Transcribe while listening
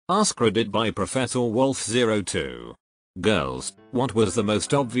AskReddit by Professor Wolf02. Girls, what was the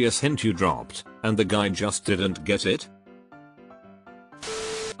most obvious hint you dropped, and the guy just didn't get it?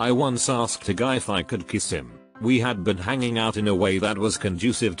 I once asked a guy if I could kiss him. We had been hanging out in a way that was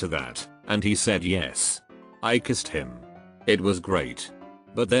conducive to that, and he said yes. I kissed him. It was great.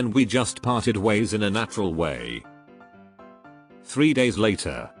 But then we just parted ways in a natural way. 3 days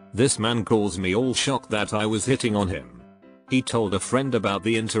later, this man calls me all shocked that I was hitting on him. He told a friend about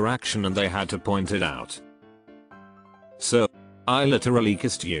the interaction and they had to point it out. So, I literally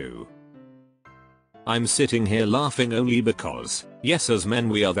kissed you. I'm sitting here laughing only because, yes, as men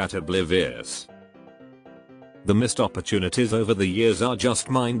we are that oblivious. The missed opportunities over the years are just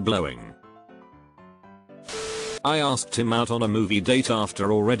mind-blowing. I asked him out on a movie date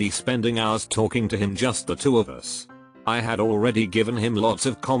after already spending hours talking to him, just the two of us. I had already given him lots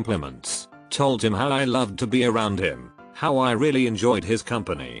of compliments, told him how I loved to be around him, how I really enjoyed his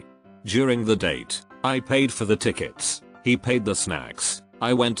company. During the date, I paid for the tickets, he paid the snacks,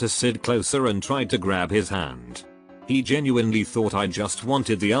 I went to sit closer and tried to grab his hand. He genuinely thought I just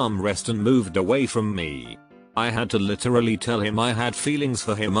wanted the armrest and moved away from me. I had to literally tell him I had feelings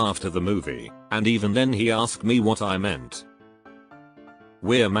for him after the movie, and even then he asked me what I meant.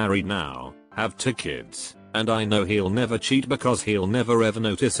 We're married now, have 2 kids, and I know he'll never cheat because he'll never ever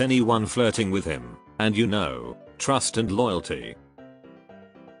notice anyone flirting with him, and you know, trust and loyalty.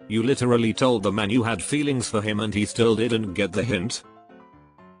 You literally told the man you had feelings for him and he still didn't get the hint?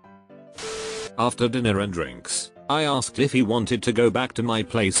 After dinner and drinks, I asked if he wanted to go back to my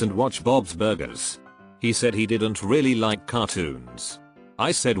place and watch Bob's Burgers. He said he didn't really like cartoons.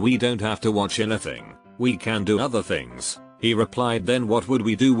 I said we don't have to watch anything, we can do other things. He replied, then what would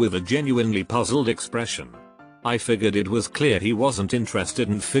we do, with a genuinely puzzled expression. I figured it was clear he wasn't interested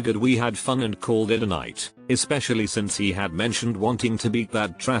and figured we had fun and called it a night, especially since he had mentioned wanting to beat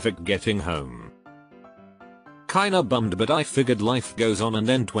that traffic getting home. Kinda bummed, but I figured life goes on, and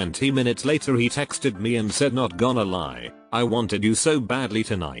then 20 minutes later he texted me and said, not gonna lie, I wanted you so badly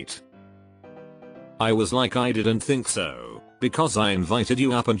tonight. I was like, I didn't think so, because I invited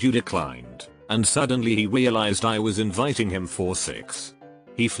you up and you declined, and suddenly he realized I was inviting him for 6.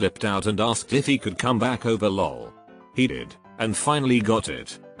 He flipped out and asked if he could come back over, lol. He did, and finally got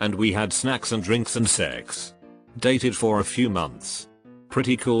it, and we had snacks and drinks and sex. Dated for a few months.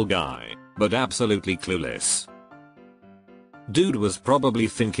 Pretty cool guy, but absolutely clueless. Dude was probably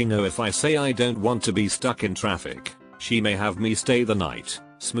thinking, oh, if I say I don't want to be stuck in traffic, she may have me stay the night.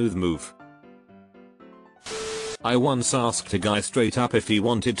 Smooth move. I once asked a guy straight up if he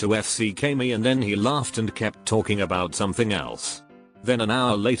wanted to FCK me, and then he laughed and kept talking about something else. Then an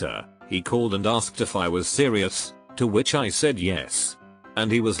hour later, he called and asked if I was serious, to which I said yes.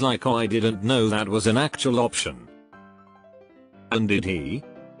 And he was like, oh, I didn't know that was an actual option. And did he?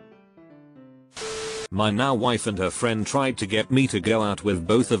 My now wife and her friend tried to get me to go out with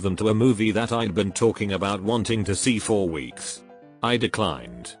both of them to a movie that I'd been talking about wanting to see for weeks. I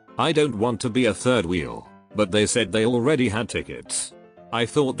declined. I don't want to be a third wheel. But they said they already had tickets. I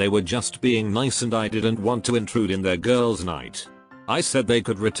thought they were just being nice and I didn't want to intrude in their girls' night. I said they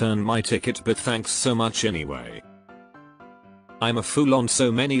could return my ticket, but thanks so much anyway. I'm a fool on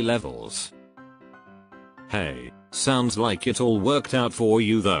so many levels. Hey, sounds like it all worked out for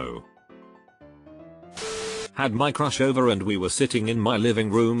you though. Had my crush over and we were sitting in my living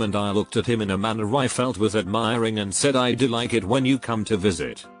room and I looked at him in a manner I felt was admiring and said, I do like it when you come to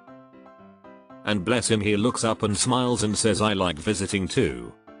visit. And bless him, he looks up and smiles and says, I like visiting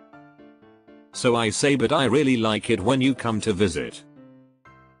too. So I say, but I really like it when you come to visit.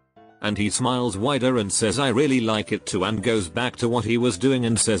 And he smiles wider and says, I really like it too, and goes back to what he was doing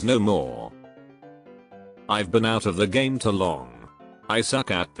and says no more. I've been out of the game too long. I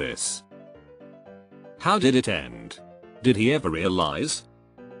suck at this. How did it end? Did he ever realize?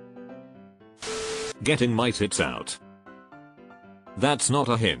 Getting my tits out. That's not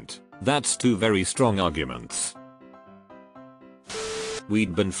a hint. That's 2 very strong arguments.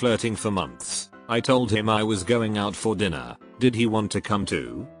 We'd been flirting for months. I told him I was going out for dinner. Did he want to come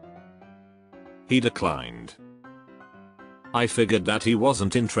too? He declined. I figured that he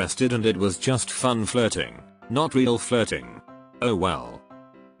wasn't interested and it was just fun flirting, not real flirting. Oh well.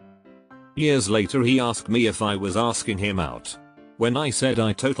 Years later he asked me if I was asking him out. When I said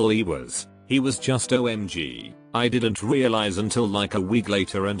I totally was, he was just OMG. I didn't realize until like a week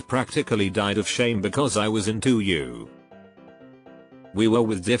later and practically died of shame because I was into you. We were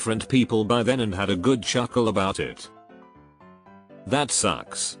with different people by then and had a good chuckle about it. That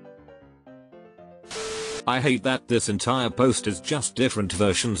sucks. I hate that this entire post is just different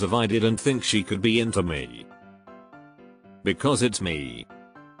versions of I didn't think she could be into me. Because it's me.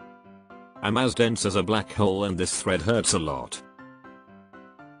 I'm as dense as a black hole and this thread hurts a lot.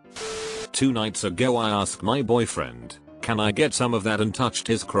 2 nights ago I asked my boyfriend, can I get some of that, and touched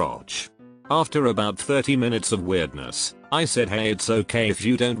his crotch. After about 30 minutes of weirdness, I said, hey, it's okay if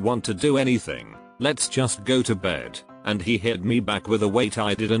you don't want to do anything, let's just go to bed, and he hit me back with a wait,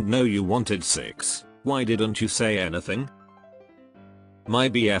 I didn't know you wanted 6, why didn't you say anything? My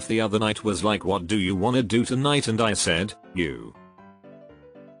BF the other night was like, what do you wanna do tonight, and I said, you.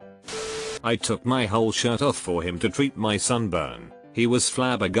 I took my whole shirt off for him to treat my sunburn. He was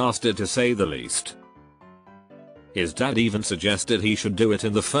flabbergasted to say the least. His dad even suggested he should do it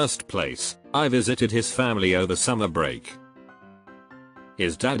in the first place. I visited his family over summer break.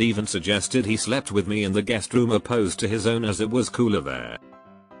 His dad even suggested he slept with me in the guest room opposed to his own as it was cooler there.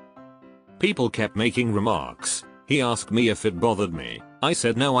 People kept making remarks. He asked me if it bothered me. I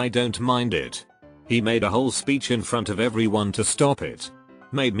said no, I don't mind it. He made a whole speech in front of everyone to stop it.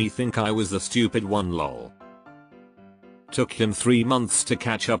 Made me think I was the stupid one, lol. Took him 3 months to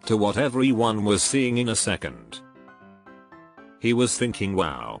catch up to what everyone was seeing in a second. He was thinking,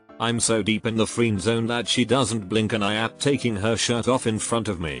 wow, I'm so deep in the friend zone that she doesn't blink and I am taking her shirt off in front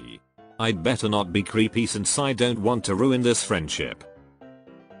of me. I'd better not be creepy since I don't want to ruin this friendship.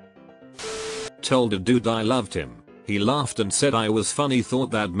 Told a dude I loved him. He laughed and said I was funny,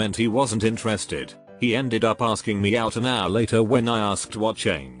 thought that meant he wasn't interested. He ended up asking me out an hour later when I asked what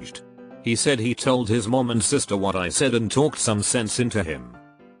changed. He said he told his mom and sister what I said and talked some sense into him.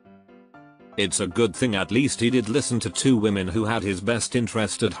 It's a good thing at least he did listen to 2 women who had his best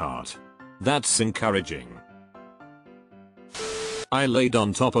interest at heart. That's encouraging. I laid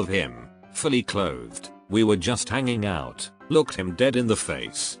on top of him, fully clothed. We were just hanging out, looked him dead in the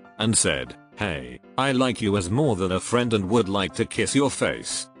face, and said, hey, I like you as more than a friend and would like to kiss your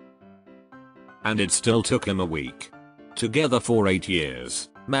face. And it still took him a week. Together for 8 years,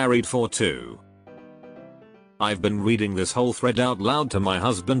 married for 2. I've been reading this whole thread out loud to my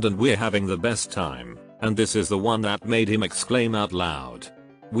husband and we're having the best time, and this is the one that made him exclaim out loud.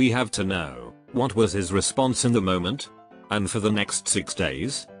 We have to know, what was his response in the moment? And for the next 6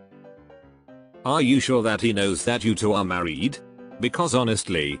 days? Are you sure that he knows that you two are married? Because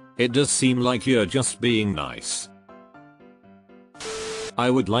honestly, it does seem like you're just being nice. I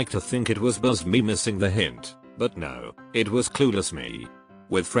would like to think it was buzzed me missing the hint, but no, it was clueless me.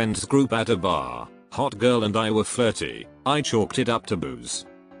 With friends group at a bar, hot girl and I were flirty, I chalked it up to booze.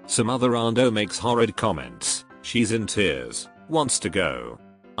 Some other rando makes horrid comments, she's in tears, wants to go.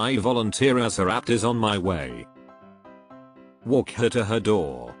 I volunteer as her apt is on my way. Walk her to her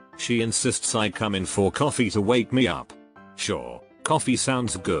door, she insists I come in for coffee to wake me up. Sure, coffee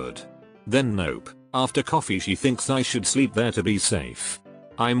sounds good. Then nope, after coffee she thinks I should sleep there to be safe.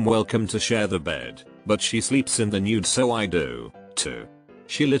 I'm welcome to share the bed, but she sleeps in the nude so I do, too.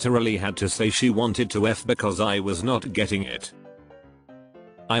 She literally had to say she wanted to F because I was not getting it.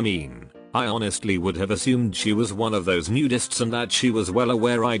 I mean, I honestly would have assumed she was one of those nudists and that she was well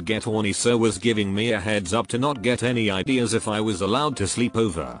aware I'd get horny, so was giving me a heads up to not get any ideas if I was allowed to sleep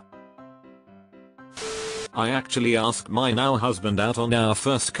over. I actually asked my now husband out on our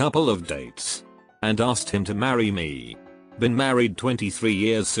first couple of dates. And asked him to marry me. Been married 23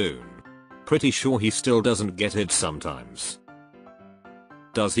 years soon. Pretty sure he still doesn't get it sometimes.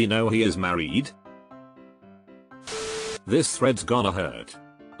 Does he know he is married? This thread's gonna hurt.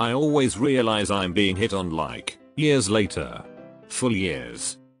 I always realize I'm being hit on like, years later. Full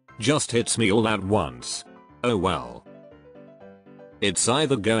years. Just hits me all at once. Oh well. It's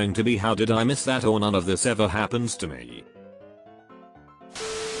either going to be how did I miss that or none of this ever happens to me.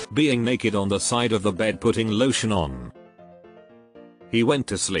 Being naked on the side of the bed putting lotion on. He went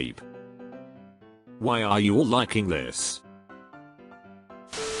to sleep. Why are you all liking this?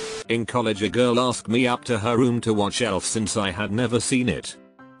 In college a girl asked me up to her room to watch Elf since I had never seen it.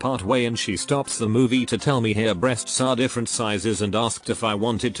 Partway in she stops the movie to tell me her breasts are different sizes and asked if I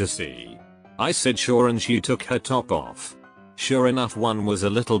wanted to see. I said sure and she took her top off. Sure enough one was a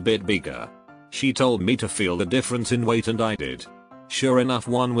little bit bigger. She told me to feel the difference in weight and I did. Sure enough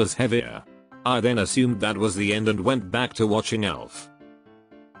one was heavier. I then assumed that was the end and went back to watching Elf.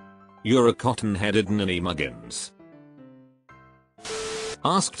 You're a cotton-headed nanny muggins.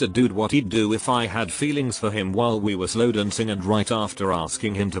 Asked a dude what he'd do if I had feelings for him while we were slow dancing, and right after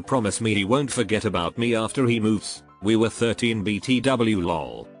asking him to promise me he won't forget about me after he moves, we were 13 BTW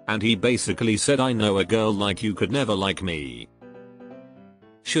lol, and he basically said I know a girl like you could never like me.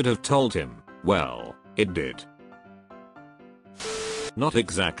 Should have told him, well, it did. Not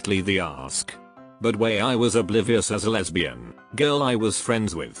exactly the ask. But way I was oblivious as a lesbian, girl I was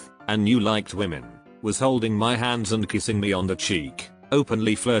friends with, and knew liked women, was holding my hands and kissing me on the cheek.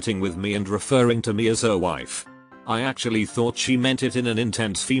 openly flirting with me and referring to me as her wife. I actually thought she meant it in an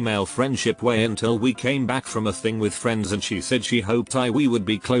intense female friendship way until we came back from a thing with friends and she said she hoped we would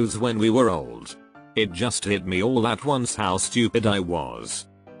be close when we were old. It just hit me all at once how stupid I was.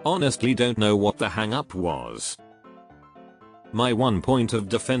 Honestly don't know what the hang up was. My one point of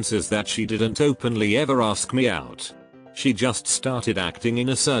defense is that she didn't openly ever ask me out. She just started acting in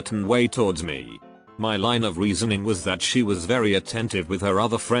a certain way towards me. My line of reasoning was that she was very attentive with her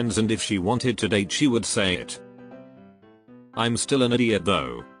other friends and if she wanted to date she would say it. I'm still an idiot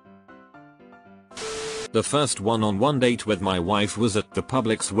though. The first one-on-one date with my wife was at the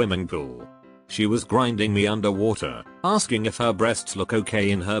public swimming pool. She was grinding me underwater, asking if her breasts look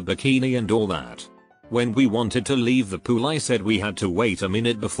okay in her bikini and all that. When we wanted to leave the pool I said we had to wait a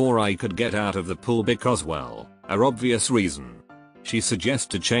minute before I could get out of the pool because well, an obvious reason. She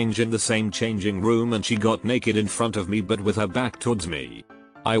suggested change in the same changing room and she got naked in front of me but with her back towards me.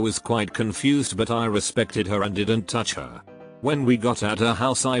 I was quite confused but I respected her and didn't touch her. When we got at her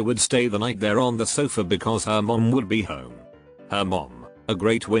house I would stay the night there on the sofa because her mom would be home. Her mom, a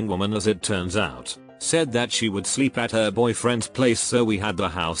great wingwoman as it turns out, said that she would sleep at her boyfriend's place so we had the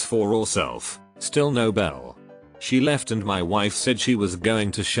house for ourselves. Still no bell. She left and my wife said she was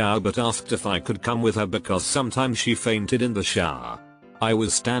going to shower but asked if I could come with her because sometimes she fainted in the shower. I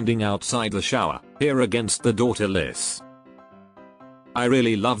was standing outside the shower, here against the door to listen. I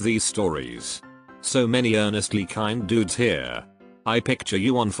really love these stories. So many earnestly kind dudes here. I picture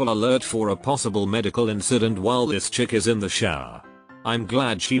you on full alert for a possible medical incident while this chick is in the shower. I'm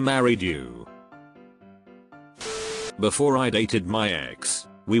glad she married you. Before I dated my ex,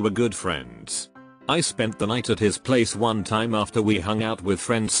 we were good friends. I spent the night at his place one time after we hung out with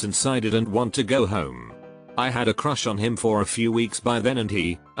friends since I didn't want to go home. I had a crush on him for a few weeks by then and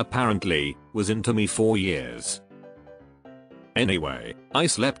he, apparently, was into me for years. Anyway, I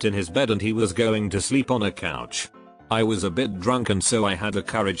slept in his bed and he was going to sleep on a couch. I was a bit drunk and so I had the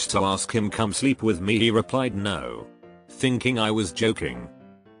courage to ask him come sleep with me. He replied no. Thinking I was joking.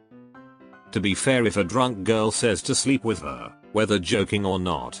 To be fair, if a drunk girl says to sleep with her, whether joking or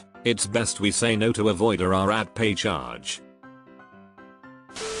not, it's best we say no to avoid a rat pay charge.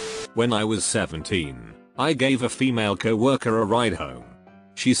 When I was 17, I gave a female co-worker a ride home.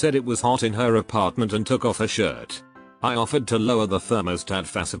 She said it was hot in her apartment and took off her shirt. I offered to lower the thermostat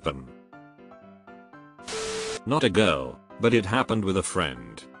facipen. Not a girl, but it happened with a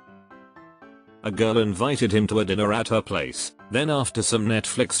friend. A girl invited him to a dinner at her place, then after some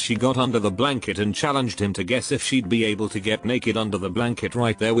Netflix she got under the blanket and challenged him to guess if she'd be able to get naked under the blanket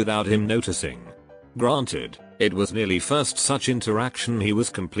right there without him noticing. Granted, it was nearly first such interaction he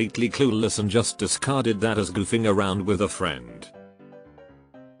was completely clueless and just discarded that as goofing around with a friend.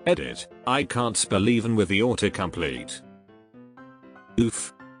 Edit, I can't spell even with the autocomplete.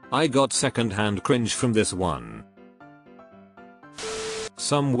 Oof. I got second-hand cringe from this one.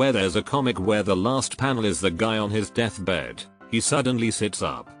 Somewhere there's a comic where the last panel is the guy on his deathbed. He suddenly sits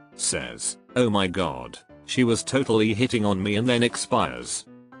up, says, "Oh my god, she was totally hitting on me," and then expires.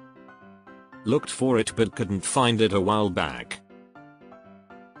 Looked for it but couldn't find it a while back.